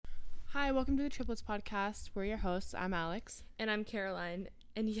Hi, welcome to the Triplets Podcast. We're your hosts. I'm Alex. And I'm Caroline.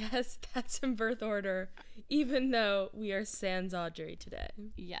 And yes, that's in birth order, even though we are sans Audrey today.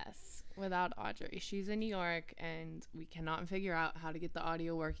 Yes, without Audrey. She's in New York, and we cannot figure out how to get the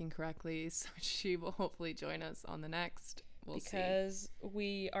audio working correctly, so she will hopefully join us on the next. We'll because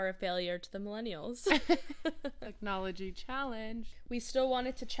we are a failure to the millennials. Technology challenge. We still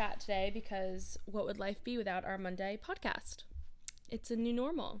wanted to chat today because what would life be without our Monday podcast? It's a new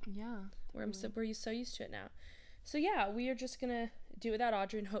normal. Yeah. We're so used to it now. So yeah, we are just going to do it without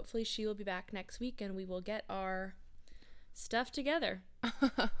Audrey, and hopefully she will be back next week and we will get our stuff together.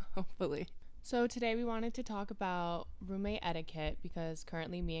 Hopefully. So today we wanted to talk about roommate etiquette because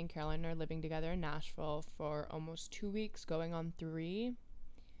currently me and Caroline are living together in Nashville for almost 2 weeks, going on 3.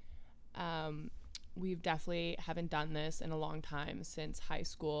 We've definitely haven't done this in a long time since high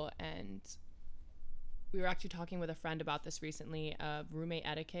school, and we were actually talking with a friend about this recently of roommate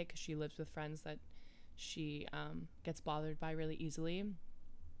etiquette because she lives with friends that she gets bothered by really easily.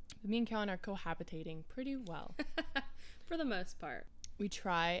 But me and Caroline are cohabitating pretty well. For the most part. We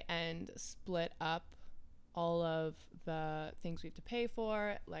try and split up all of the things we have to pay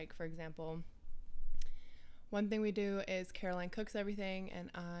for. Like, for example, one thing we do is Caroline cooks everything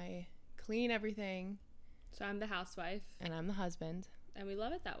and I clean everything. So I'm the housewife. And I'm the husband. And we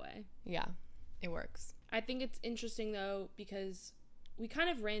love it that way. Yeah, it works. I think it's interesting, though, because we kind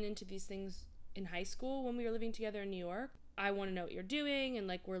of ran into these things in high school when we were living together in New York. I want to know what you're doing, and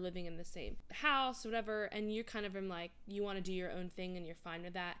like we're living in the same house, whatever, and you kind of am like, you want to do your own thing and you're fine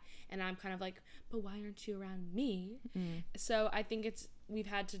with that, and I'm kind of like, but why aren't you around me? So I think we've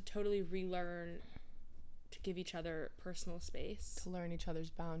had to totally relearn to give each other personal space, to learn each other's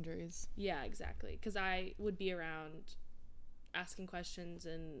boundaries. Yeah, exactly, because I would be around asking questions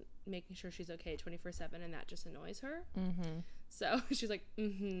and making sure she's okay 24/7, and that just annoys her. So she's like,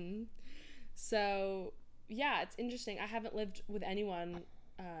 so yeah, it's interesting. I haven't lived with anyone,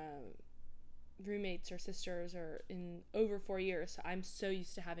 roommates or sisters, or in over 4 years, so I'm so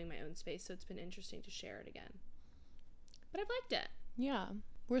used to having my own space, so it's been interesting to share it again. But I've liked it. Yeah.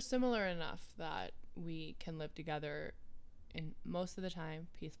 We're similar enough that we can live together in most of the time,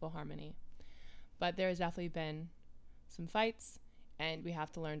 peaceful harmony. But there's definitely been some fights, and we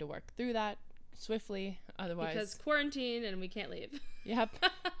have to learn to work through that swiftly. Otherwise, because quarantine and we can't leave. Yep.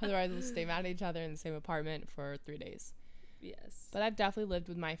 Otherwise we'll stay mad at each other in the same apartment for 3 days. Yes. But I've definitely lived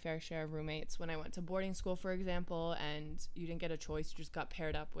with my fair share of roommates when I went to boarding school, for example, and you didn't get a choice. You just got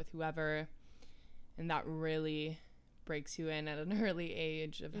paired up with whoever, and that really breaks you in at an early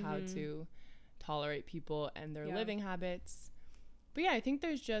age of how to tolerate people and their living habits. But yeah, I think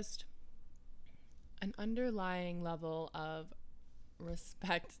there's just an underlying level of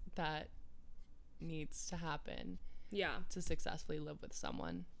respect that needs to happen to successfully live with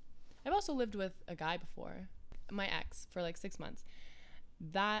someone. I've also lived with a guy before, my ex, for like 6 months.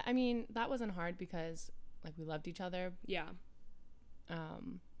 That wasn't hard because like we loved each other.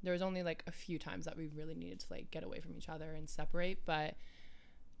 There was only like a few times that we really needed to like get away from each other and separate. But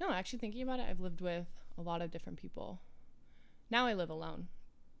no, actually thinking about it, I've lived with a lot of different people. Now I live alone.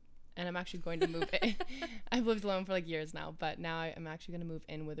 And I'm actually going to move in. I've lived alone for like years now, but now I'm actually going to move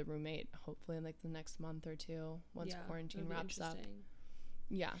in with a roommate, hopefully in like the next month or two, once quarantine wraps up.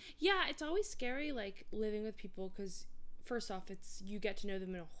 Yeah, it's always scary like living with people because first off, it's you get to know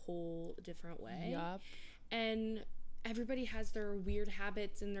them in a whole different way. Yep. And everybody has their weird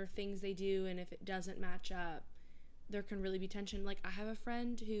habits and their things they do, and if it doesn't match up, there can really be tension. Like, I have a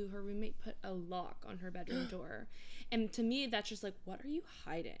friend who her roommate put a lock on her bedroom door. And to me, that's just like, what are you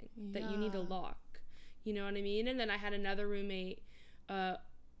hiding that you need a lock? You know what I mean? And then I had another roommate,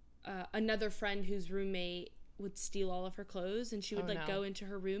 another friend whose roommate would steal all of her clothes, and she would go into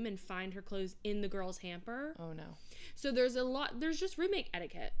her room and find her clothes in the girl's hamper. Oh, no. So there's just roommate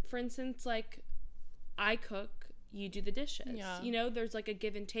etiquette. For instance, like, I cook, you do the dishes. Yeah. You know, there's like a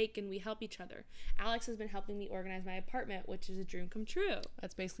give and take, and we help each other. Alex has been helping me organize my apartment, which is a dream come true.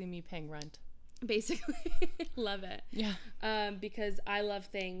 That's basically me paying rent. Basically. Love it. Yeah. Because I love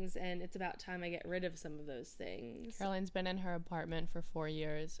things, and it's about time I get rid of some of those things. Caroline's been in her apartment for 4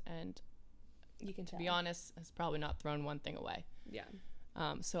 years, and you can to be honest, has probably not thrown one thing away. Yeah.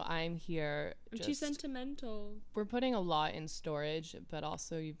 So I'm here. I'm too sentimental. We're putting a lot in storage, but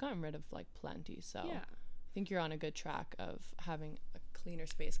also you've gotten rid of like plenty. So yeah. I think you're on a good track of having a cleaner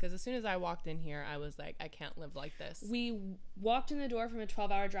space, because as soon as I walked in here, I was like, I can't live like this. We walked in the door from a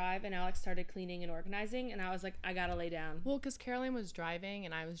 12-hour drive, and Alex started cleaning and organizing, and I was like, I gotta lay down. Well, because Caroline was driving,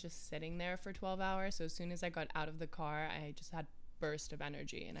 and I was just sitting there for 12 hours, so as soon as I got out of the car, I just had burst of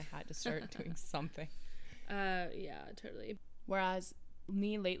energy, and I had to start doing something. Yeah, totally. Whereas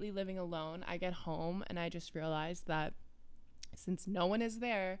me lately living alone, I get home and I just realize that since no one is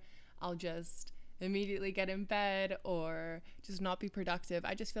there, I'll just immediately get in bed or just not be productive.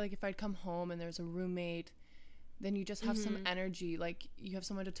 I just feel like if I'd come home and there's a roommate, then you just have some energy, like you have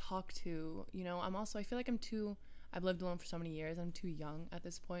someone to talk to, you know. I feel like I've lived alone for so many years. I'm too young at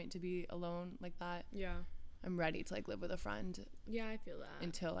this point to be alone like that. Yeah. I'm ready to like live with a friend. Yeah, I feel that.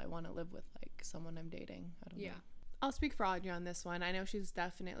 Until I want to live with like someone I'm dating. I don't know. Yeah. I'll speak for Audrey on this one. I know she's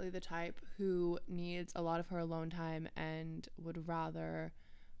definitely the type who needs a lot of her alone time and would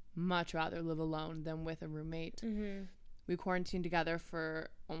much rather live alone than with a roommate. We quarantined together for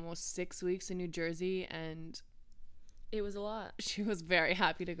almost 6 weeks in New Jersey, and it was a lot. She was very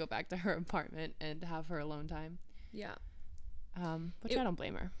happy to go back to her apartment and have her alone time. Yeah. Which I don't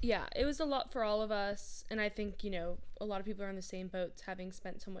blame her. Yeah, it was a lot for all of us, and I think, you know, a lot of people are in the same boats, having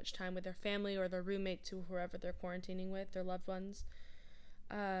spent so much time with their family or their roommates or whoever they're quarantining with, their loved ones.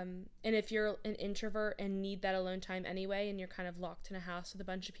 And if you're an introvert and need that alone time anyway, and you're kind of locked in a house with a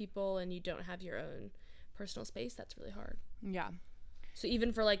bunch of people and you don't have your own personal space, that's really hard. Yeah. So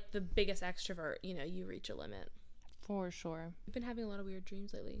even for like the biggest extrovert, you know, you reach a limit. For sure. You've been having a lot of weird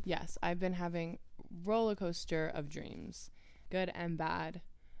dreams lately. Yes, I've been having roller coaster of dreams, good and bad,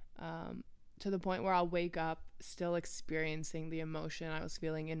 to the point where I'll wake up still experiencing the emotion I was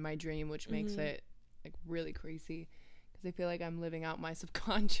feeling in my dream, which makes it like really crazy because I feel like I'm living out my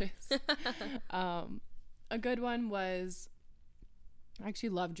subconscious. A good one was, I actually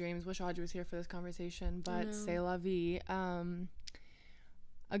love dreams. Wish Audrey was here for this conversation, but c'est la vie.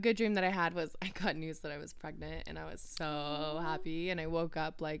 A good dream that I had was I got news that I was pregnant, and I was so happy, and I woke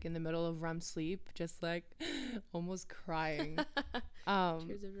up like in the middle of REM sleep, just like almost crying.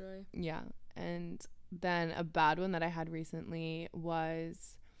 Tears of joy. Yeah. And then a bad one that I had recently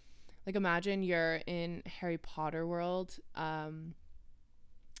was like, imagine you're in Harry Potter world /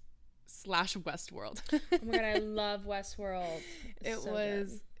 Westworld. Oh my god, I love Westworld. It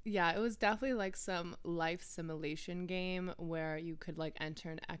was yeah, it was definitely like some life simulation game where you could like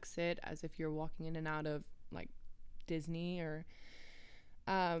enter and exit as if you're walking in and out of like Disney or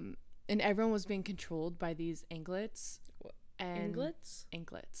and everyone was being controlled by these anklets. And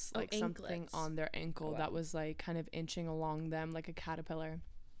anklets, like something on their ankle that was like kind of inching along them like a caterpillar.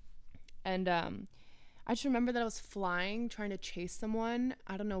 And I just remember that I was flying, trying to chase someone.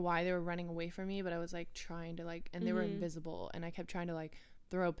 I don't know why they were running away from me, but I was like trying to like, and they were invisible, and I kept trying to like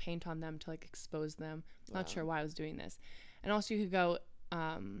throw paint on them to like expose them. Not sure why I was doing this. And also you could go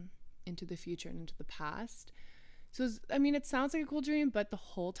into the future and into the past. So it sounds like a cool dream, but the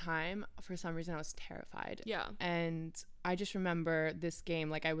whole time for some reason I was terrified. Yeah. And I just remember this game,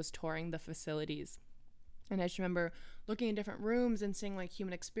 like I was touring the facilities, and I just remember looking in different rooms and seeing like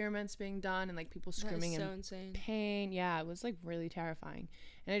human experiments being done and like people screaming in pain. Yeah, it was like really terrifying,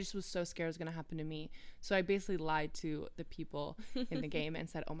 and I just was so scared it was gonna happen to me. So I basically lied to the people in the game and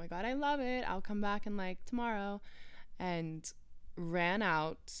said, oh my god, I love it, I'll come back in like tomorrow, and ran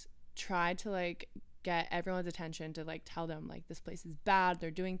out, tried to like get everyone's attention to like tell them like this place is bad,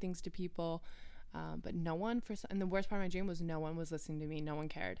 they're doing things to people, but no one and the worst part of my dream was no one was listening to me, no one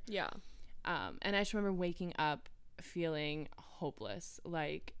cared. Yeah. And I just remember waking up feeling hopeless.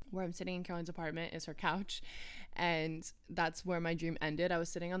 Like where I'm sitting in Caroline's apartment is her couch, and that's where my dream ended. I was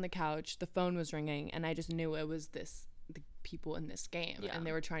sitting on the couch, the phone was ringing, and I just knew it was the people in this game, and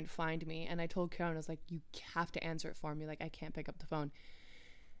they were trying to find me. And I told Caroline, I was like, you have to answer it for me, like I can't pick up the phone.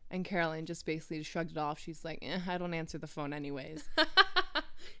 And Caroline just basically shrugged it off. She's like, I don't answer the phone anyways.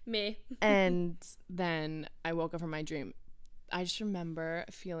 Me. And then I woke up from my dream. I just remember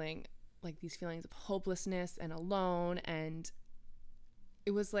feeling like these feelings of hopelessness and alone, and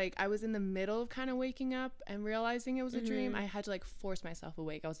it was like I was in the middle of kind of waking up and realizing it was a dream. I had to like force myself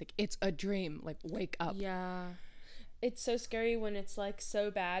awake. I was like, it's a dream, like wake up. Yeah. It's so scary when it's like so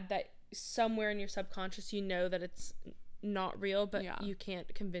bad that somewhere in your subconscious you know that it's not real, but you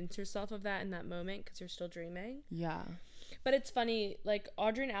can't convince yourself of that in that moment because you're still dreaming. Yeah. But it's funny, like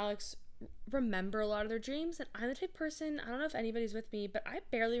Audrey and Alex remember a lot of their dreams, and I'm the type of person, I don't know if anybody's with me, but I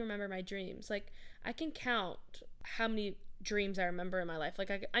barely remember my dreams. Like I can count how many dreams I remember in my life.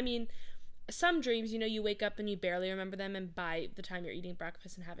 Like I mean some dreams, you know, you wake up and you barely remember them, and by the time you're eating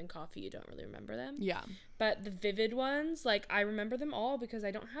breakfast and having coffee you don't really remember them. Yeah. But the vivid ones, like I remember them all because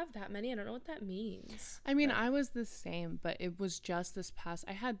I don't have that many. I don't know what that means. I mean, I was the same, but it was just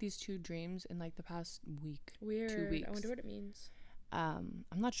I had these 2 dreams in like the past week. Weird. 2 weeks. I wonder what it means. I'm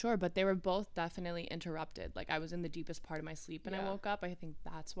not sure, but they were both definitely interrupted. Like I was in the deepest part of my sleep and I woke up. I think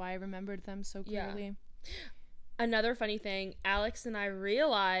that's why I remembered them so clearly. Yeah. Another funny thing, Alex and I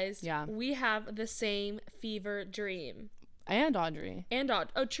realized we have the same fever dream. And Audrey.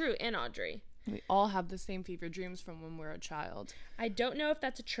 Oh, true. And Audrey. We all have the same fever dreams from when we were a child. I don't know if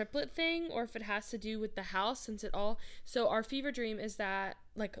that's a triplet thing or if it has to do with the house, since it all... So our fever dream is that,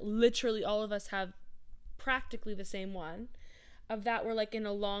 like, literally all of us have practically the same one. Of that, we're, like, in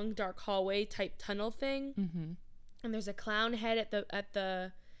a long, dark hallway type tunnel thing. Mm-hmm. And there's a clown head at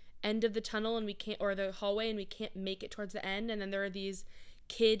the end of the tunnel, and we can't... Or the hallway, and we can't make it towards the end. And then there are these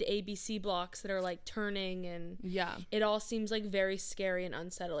kid ABC blocks that are, like, turning, and yeah, it all seems, like, very scary and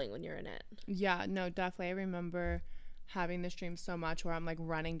unsettling when you're in it. Yeah, no, definitely. I remember having this dream so much where I'm, like,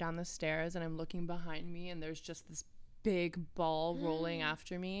 running down the stairs and I'm looking behind me and there's just this big ball rolling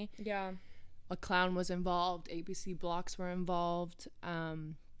after me. Yeah. A clown was involved. ABC blocks were involved.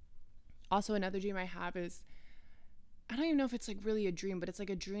 Also, another dream I have is, I don't even know if it's, like, really a dream, but it's, like,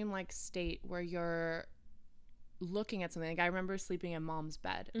 a dream-like state where you're looking at something. Like, I remember sleeping in mom's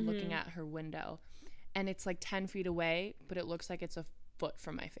bed, looking at her window, and it's, like, 10 feet away, but it looks like it's a foot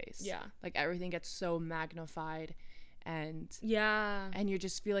from my face. Yeah. Like, everything gets so magnified, and you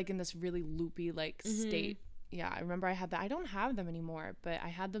just feel like in this really loopy, like, state. Yeah, I remember I had that. I don't have them anymore, but I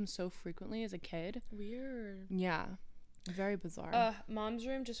had them so frequently as a kid. Weird. Yeah. Very bizarre. Mom's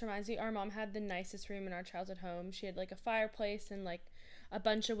room just reminds me, our mom had the nicest room in our childhood home. She had, like, a fireplace and, like, a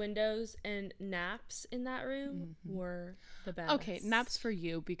bunch of windows, and naps in that room were the best. Okay, naps for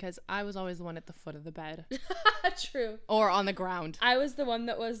you, because I was always the one at the foot of the bed. True. Or on the ground. I was the one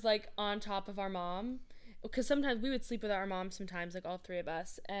that was, like, on top of our mom, because sometimes we would sleep with our mom sometimes, like, all three of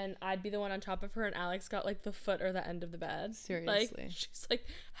us, and I'd be the one on top of her, and Alex got, like, the foot or the end of the bed. Seriously. Like, she's, like,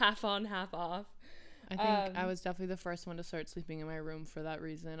 half on, half off. I think I was definitely the first one to start sleeping in my room for that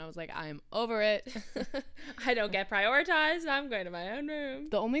reason. I was like, I'm over it. I don't get prioritized. I'm going to my own room.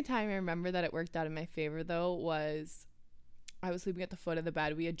 The only time I remember that it worked out in my favor, though, was I was sleeping at the foot of the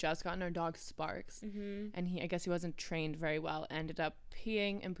bed. We had just gotten our dog Sparks, and I guess he wasn't trained very well. Ended up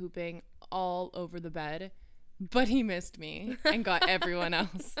peeing and pooping all over the bed, but he missed me and got everyone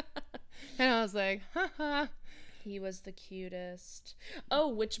else. And I was like, haha. He was the cutest. Oh,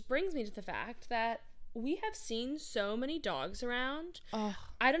 which brings me to the fact that we have seen so many dogs around. Oh.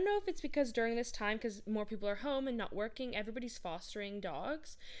 I don't know if it's because during this time, because more people are home and not working, everybody's fostering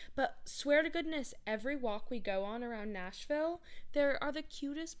dogs. But swear to goodness, every walk we go on around Nashville, there are the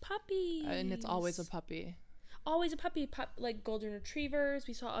cutest puppies. And it's always a puppy. Always a puppy. Like golden retrievers.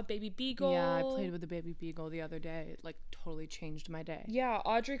 We saw a baby beagle. Yeah, I played with a baby beagle the other day. It, like, totally changed my day. Yeah,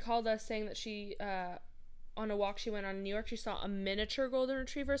 Audrey called us saying that she... on a walk she went on in New York, she saw a miniature golden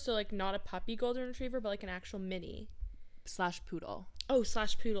retriever, so, like, not a puppy golden retriever, but, like, an actual mini. / poodle. Oh,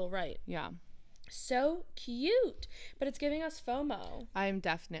 / poodle, right. Yeah. So cute. But it's giving us FOMO. I'm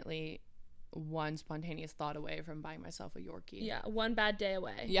definitely one spontaneous thought away from buying myself a Yorkie. Yeah, one bad day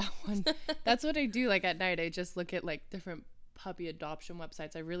away. Yeah, that's what I do, like, at night. I just look at, like, different puppy adoption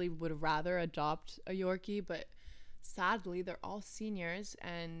websites. I really would rather adopt a Yorkie, but sadly, they're all seniors,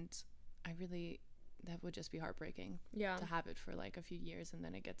 and that would just be heartbreaking. Yeah. To have it for, like, a few years and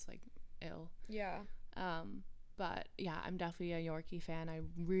then it gets, like, ill. Yeah. But yeah, I'm definitely a Yorkie fan. I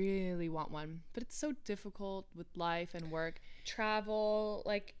really want one, but it's so difficult with life and work. Travel,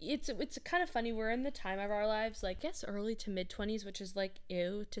 like, it's kind of funny. We're in the time of our lives, like, yes, early to mid 20s, which is, like,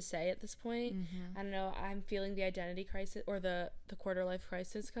 ew to say at this point. I don't know. I'm feeling the identity crisis, or the quarter life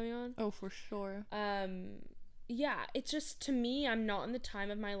crisis coming on. Oh, for sure. Yeah, it's just, to me, I'm not in the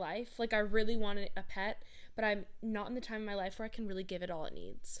time of my life. Like, I really want a pet, but I'm not in the time of my life where I can really give it all it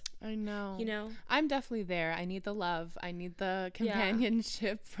needs. I know. You know? I'm definitely there. I need the love. I need the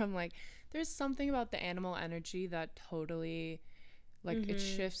companionship from, like, there's something about the animal energy that totally, like, it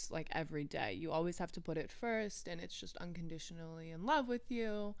shifts, like, every day. You always have to put it first, and it's just unconditionally in love with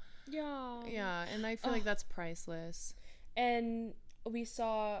you. Yeah. Yeah, and I feel like that's priceless. And I've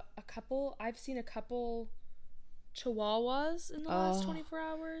seen a couple Chihuahuas in the last 24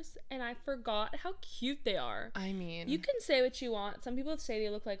 hours, and I forgot how cute they are. I mean, you can say what you want. Some people say they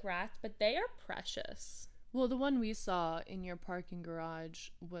look like rats, but they are precious. Well, the one we saw in your parking garage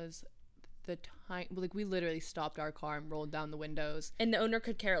was the time, like, we literally stopped our car and rolled down the windows, and the owner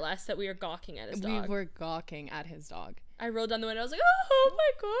could care less that we were gawking at his dog. We were gawking at his dog. I rolled down the window. I was like, oh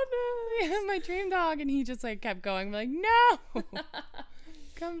my goodness, my dream dog. And he just, like, kept going. We're like, no.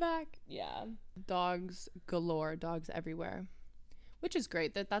 Come back. Yeah. Dogs galore, dogs everywhere, which is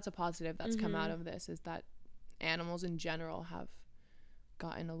great. That's a positive that's come out of this, is that animals in general have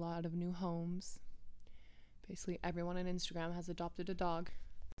gotten a lot of new homes. Basically everyone on Instagram has adopted a dog.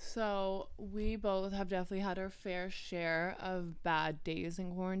 So we both have definitely had our fair share of bad days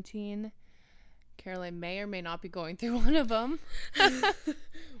in quarantine. Caroline may or may not be going through one of them.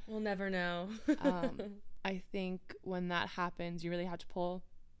 We'll never know. I think when that happens, you really have to pull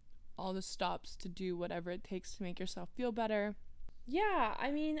all the stops to do whatever it takes to make yourself feel better. Yeah,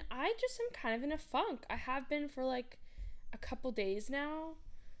 I mean, I just am kind of in a funk. I have been for like a couple days now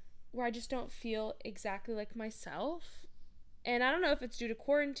where I just don't feel exactly like myself. And I don't know if it's due to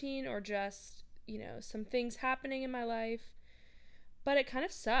quarantine or just, some things happening in my life. But it kind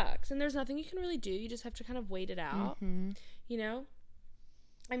of sucks. And there's nothing you can really do. You just have to kind of wait it out, you know?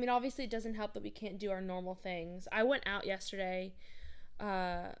 I mean, obviously it doesn't help that we can't do our normal things. I went out yesterday.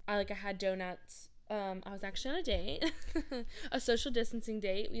 I had donuts. I was actually on a date, a social distancing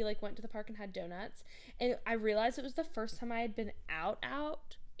date. We went to the park and had donuts. And I realized it was the first time I had been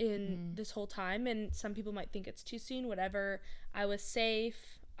out in this whole time. And some people might think it's too soon, whatever. I was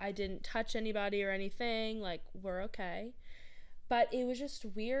safe. I didn't touch anybody or anything. We're okay. But it was just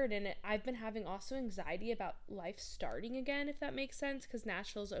weird, and I've been having also anxiety about life starting again, if that makes sense, because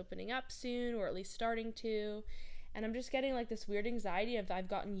Nashville's opening up soon, or at least starting to, and I'm just getting this weird anxiety of I've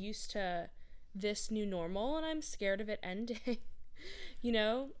gotten used to this new normal, and I'm scared of it ending, in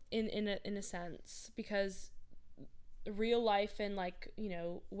a sense, because real life and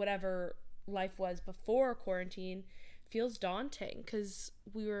whatever life was before quarantine feels daunting, because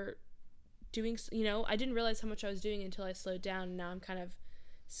we were doing, I didn't realize how much I was doing until I slowed down, and now I'm kind of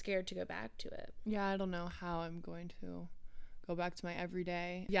scared to go back to it. Yeah, I don't know how I'm going to go back to my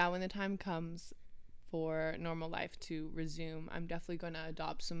everyday. Yeah, when the time comes for normal life to resume, I'm definitely going to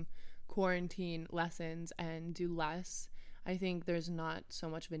adopt some quarantine lessons and do less. I think there's not so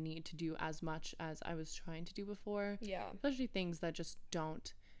much of a need to do as much as I was trying to do before. Yeah. Especially things that just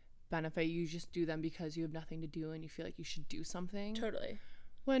don't benefit you. You just do them because you have nothing to do and you feel like you should do something. Totally.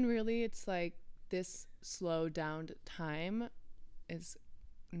 When really it's this slow down time is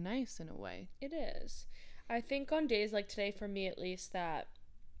nice in a way. It is. I think on days like today, for me at least, that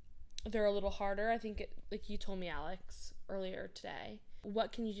they're a little harder. I think you told me, Alex, earlier today,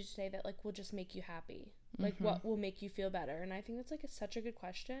 what can you do today that will just make you happy? What will make you feel better? And I think that's such a good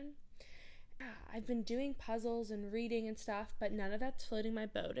question. I've been doing puzzles and reading and stuff, but none of that's floating my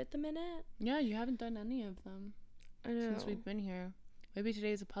boat at the minute. Yeah, you haven't done any of them. I know. Since we've been here. Maybe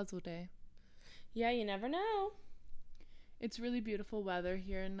today's a puzzle day. Yeah, you never know. It's really beautiful weather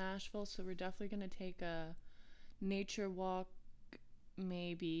here in Nashville, so we're definitely going to take a nature walk,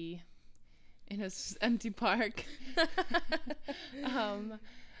 maybe in an empty park.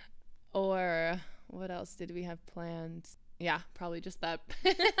 Or what else did we have planned? Yeah, probably just that.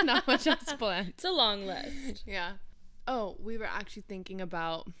 Not much else planned. It's a long list. Yeah. Oh, we were actually thinking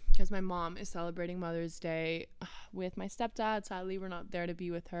about, because my mom is celebrating Mother's Day with my stepdad. Sadly, we're not there to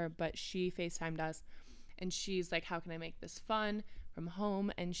be with her, but she FaceTimed us, and she's like, how can I make this fun from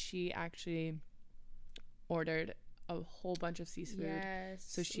home? And she actually ordered a whole bunch of seafood. Yes,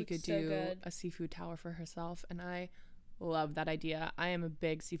 so she could do a seafood tower for herself, and I love that idea. I am a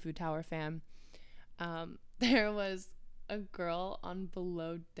big seafood tower fan. There was a girl on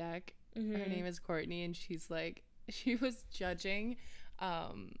Below Deck. Her name is Courtney, and she was judging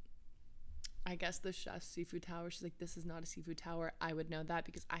I guess the chef's seafood tower. She's like, this is not a seafood tower. I would know that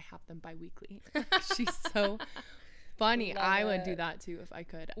because I have them bi-weekly. She's so funny. I would do that too if I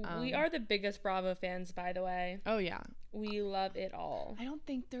could. We are the biggest Bravo fans, by the way. Oh yeah, we love it all. I don't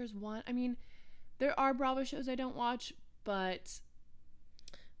think there's one. I mean, there are Bravo shows I don't watch, but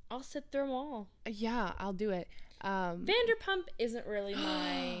I'll sit through them all. Yeah, I'll do it. Vanderpump isn't really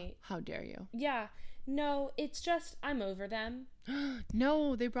my... How dare you? Yeah. No, it's just I'm over them.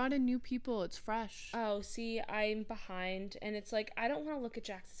 No, they brought in new people. It's fresh. Oh, see, I'm behind, and it's I don't want to look at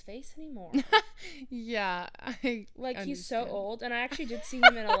Jax's face anymore. Yeah, I understand. He's so old, and I actually did see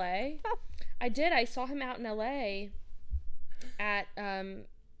him in LA. I saw him out in LA at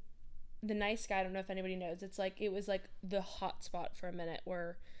the Nice Guy. I don't know if anybody knows. It's it was the hot spot for a minute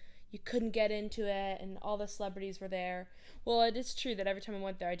where you couldn't get into it, and all the celebrities were there. Well, it is true that every time I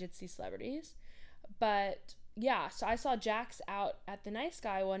went there, I did see celebrities. But yeah, so I saw Jax out at the Nice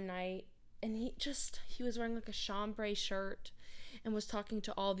Guy one night, and he was wearing a chambray shirt and was talking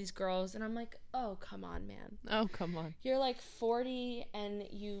to all these girls, and I'm like, oh, come on, man. Oh, come on. You're 40 and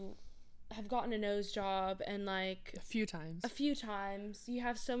you have gotten a nose job and a few times. You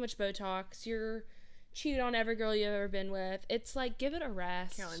have so much Botox. You're cheated on every girl you've ever been with. It's give it a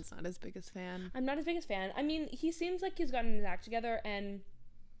rest. Carolyn's not his biggest fan. I'm not his biggest fan. I mean, he seems like he's gotten his act together, and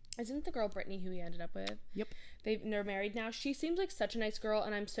isn't the girl Brittany who he ended up with? Yep. They're married now. She seems like such a nice girl,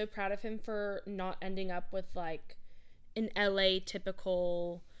 and I'm so proud of him for not ending up with an LA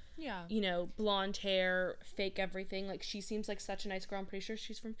typical, blonde hair, fake everything. She seems like such a nice girl. I'm pretty sure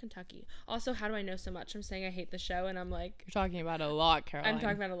she's from Kentucky. Also, how do I know so much? I'm saying I hate the show, and I'm you're talking about a lot, Caroline. I'm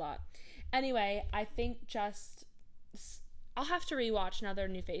talking about a lot. Anyway, I think just I'll have to rewatch now. There are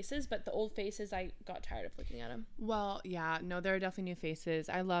new faces, but the old faces, I got tired of looking at them. Well, yeah, no, there are definitely new faces.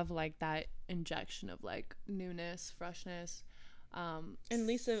 I love like that injection of like newness, freshness. And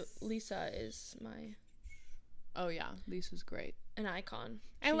Lisa is my Oh yeah, Lisa's great. an icon.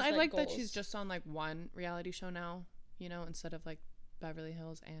 I like that goals. she's just on like one reality show now, you know, instead of like Beverly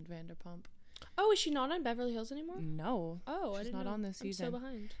Hills and Vanderpump. Oh, is she not on Beverly Hills anymore? No. Oh, I she's didn't not know. on this season. I'm so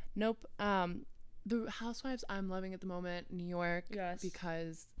behind. Nope. The Housewives I'm loving at the moment, New York, Yes.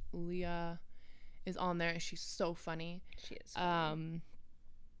 because Leah is on there and she's so funny. She is funny.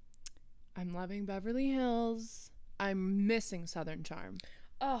 I'm loving Beverly Hills. I'm missing Southern Charm.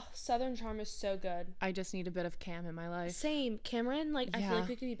 Oh, Southern Charm is so good. I just need a bit of Cam in my life. Same. Cameron, like, I feel Yeah. like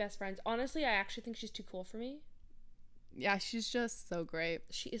we could be best friends. Honestly, I actually think she's too cool for me. Yeah, she's just so great.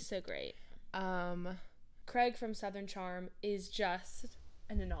 She is so great. Um, Craig from Southern Charm is just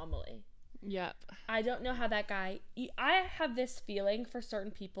an anomaly. yep. I don't know how that guy... I have this feeling for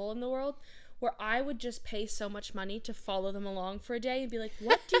certain people in the world where I would just pay so much money to follow them along for a day and be like,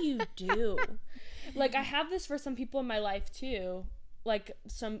 what do you do? Like, I have this for some people in my life, too. Like,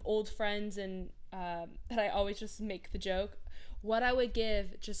 some old friends and that I always just make the joke. What I would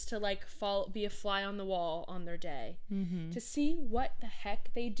give just to, like, be a fly on the wall on their day. Mm-hmm. To see what the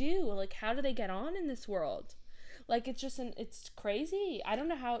heck they do. Like, how do they get on in this world? Like, it's just it's crazy. I don't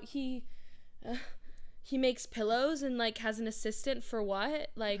know how he makes pillows and, like, has an assistant for what?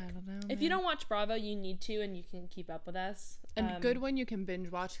 Like, I don't know, if you don't watch Bravo, you need to, and you can keep up with us. And good when you can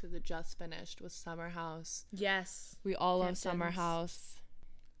binge watch because it just finished with Summer House. Yes. We all love Hamptons. Summer House.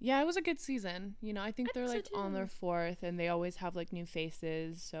 Yeah, it was a good season. You know, I think they're like so, on too. their fourth and they always have like new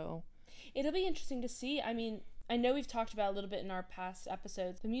faces. So It'll be interesting to see. I mean, I know we've talked about a little bit in our past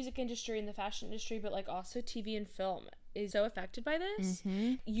episodes, the music industry and the fashion industry, but like also TV and film is so affected by this.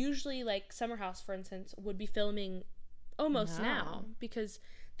 Mhm. Usually, like Summer House, for instance, would be filming almost now because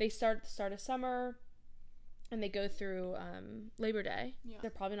they start at the start of summer and they go through Labor Day. Yeah.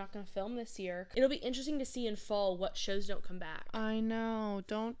 They're probably not going to film this year. It'll be interesting to see in fall what shows don't come back. I know.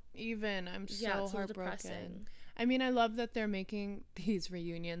 Don't even. I'm so it's a little heartbroken. depressing. I mean, I love that they're making these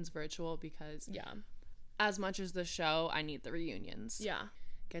reunions virtual because Yeah. as much as the show, I need the reunions. Yeah.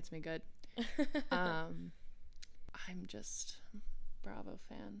 Gets me good. I'm just Bravo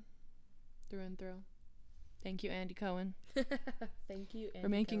fan through and through. Thank you, Andy Cohen, Thank you, Andy for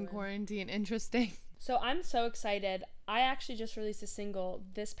making Cohen. quarantine interesting. So I'm so excited. I actually just released a single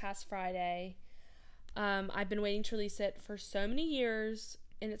this past Friday. I've been waiting to release it for so many years,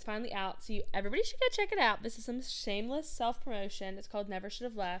 and it's finally out. So everybody should go check it out. This is some shameless self-promotion. It's called Never Should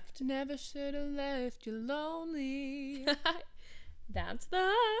Have Left. Never should have left you lonely. That's the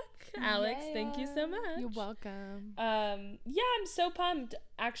hook. Alex, Yeah. thank you so much. You're welcome. Yeah, I'm so pumped.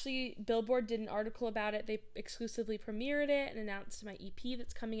 Actually, Billboard did an article about it. They exclusively premiered it and announced my EP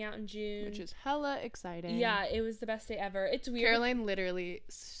that's coming out in June. Which is hella exciting. Yeah, it was the best day ever. It's weird. Caroline literally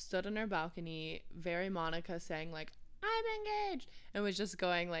stood on her balcony, very Monica, saying like, I'm engaged, and was just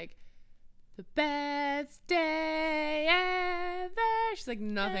going like, the best day ever. She's like,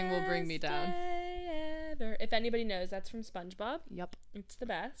 nothing will bring me down. Best day ever. If anybody knows, that's from SpongeBob. Yep. It's the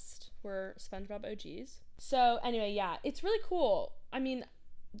best. We're SpongeBob OGs. So anyway, yeah, it's really cool. I mean,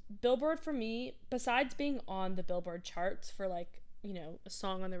 Billboard for me, besides being on the Billboard charts for like, you know, a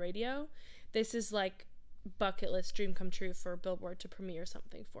song on the radio, this is like bucket list dream come true for Billboard to premiere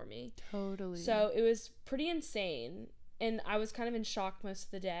something for me. Totally. So it was pretty insane, and I was kind of in shock most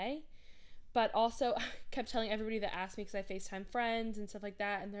of the day, but also I kept telling everybody that asked me, because I FaceTime friends and stuff like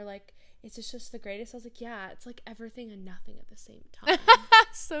that, and they're like, is this just the greatest? I was like, yeah, it's like everything and nothing at the same time.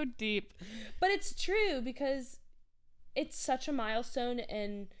 So deep. But it's true, because it's such a milestone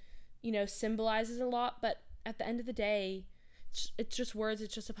and, you know, symbolizes a lot, but at the end of the day, it's just words,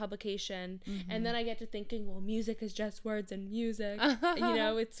 it's just a publication. Mm-hmm. And then I get to thinking, well, music is just words and music. You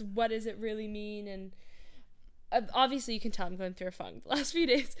know, it's what does it really mean? And obviously you can tell I'm going through a funk the last few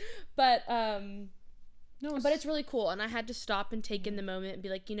days, but but it's really cool. And I had to stop and take in the moment and be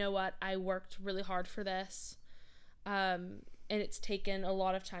like, you know what, I worked really hard for this, and it's taken a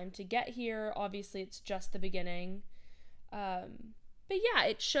lot of time to get here. Obviously it's just the beginning, but yeah,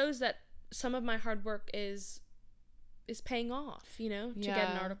 it shows that some of my hard work is paying off, you know, to get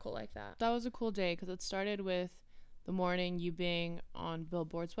an article like that. That was a cool day because it started with the morning you being on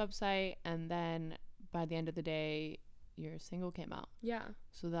Billboard's website, and then by the end of the day your single came out. Yeah.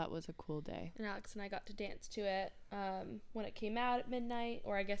 So that was a cool day. And Alex and I got to dance to it when it came out at midnight,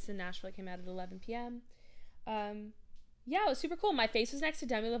 or I guess in Nashville it came out at 11 p.m. Yeah, it was super cool. My face was next to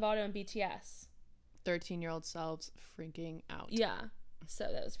Demi Lovato and BTS. 13-year-old selves freaking out. Yeah. So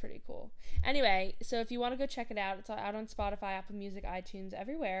that was pretty cool. Anyway, so if you want to go check it out, it's out on Spotify, Apple Music, iTunes,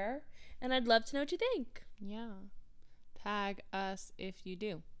 everywhere. And I'd love to know what you think. Yeah. Tag us if you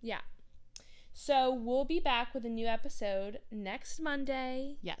do. Yeah. So we'll be back with a new episode next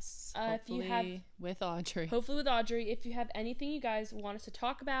Monday. Yes. Hopefully with Audrey. Hopefully with Audrey. If you have anything you guys want us to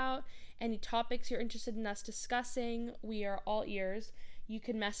talk about, any topics you're interested in us discussing, we are all ears. You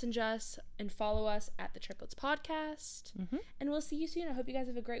can message us and follow us at the Triplets Podcast. And we'll see you soon. I hope you guys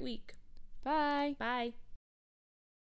have a great week. Bye. Bye.